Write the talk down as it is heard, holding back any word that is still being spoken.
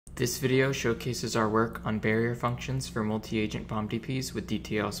This video showcases our work on barrier functions for multi-agent POMDPs with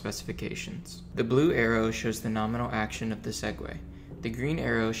DTL specifications. The blue arrow shows the nominal action of the segue. The green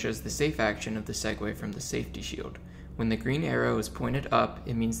arrow shows the safe action of the segue from the safety shield. When the green arrow is pointed up,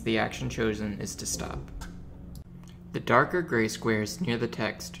 it means the action chosen is to stop. The darker gray squares near the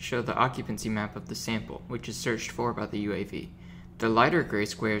text show the occupancy map of the sample, which is searched for by the UAV. The lighter gray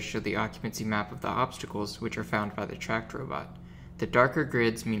squares show the occupancy map of the obstacles, which are found by the tracked robot. The darker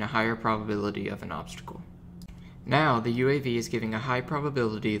grids mean a higher probability of an obstacle. Now, the UAV is giving a high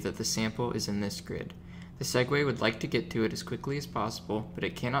probability that the sample is in this grid. The segue would like to get to it as quickly as possible, but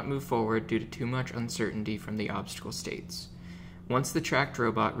it cannot move forward due to too much uncertainty from the obstacle states. Once the tracked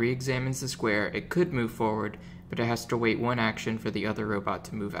robot re-examines the square, it could move forward, but it has to wait one action for the other robot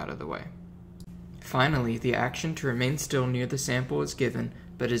to move out of the way. Finally, the action to remain still near the sample is given,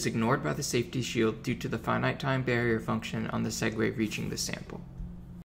 but is ignored by the safety shield due to the finite time barrier function on the segue reaching the sample.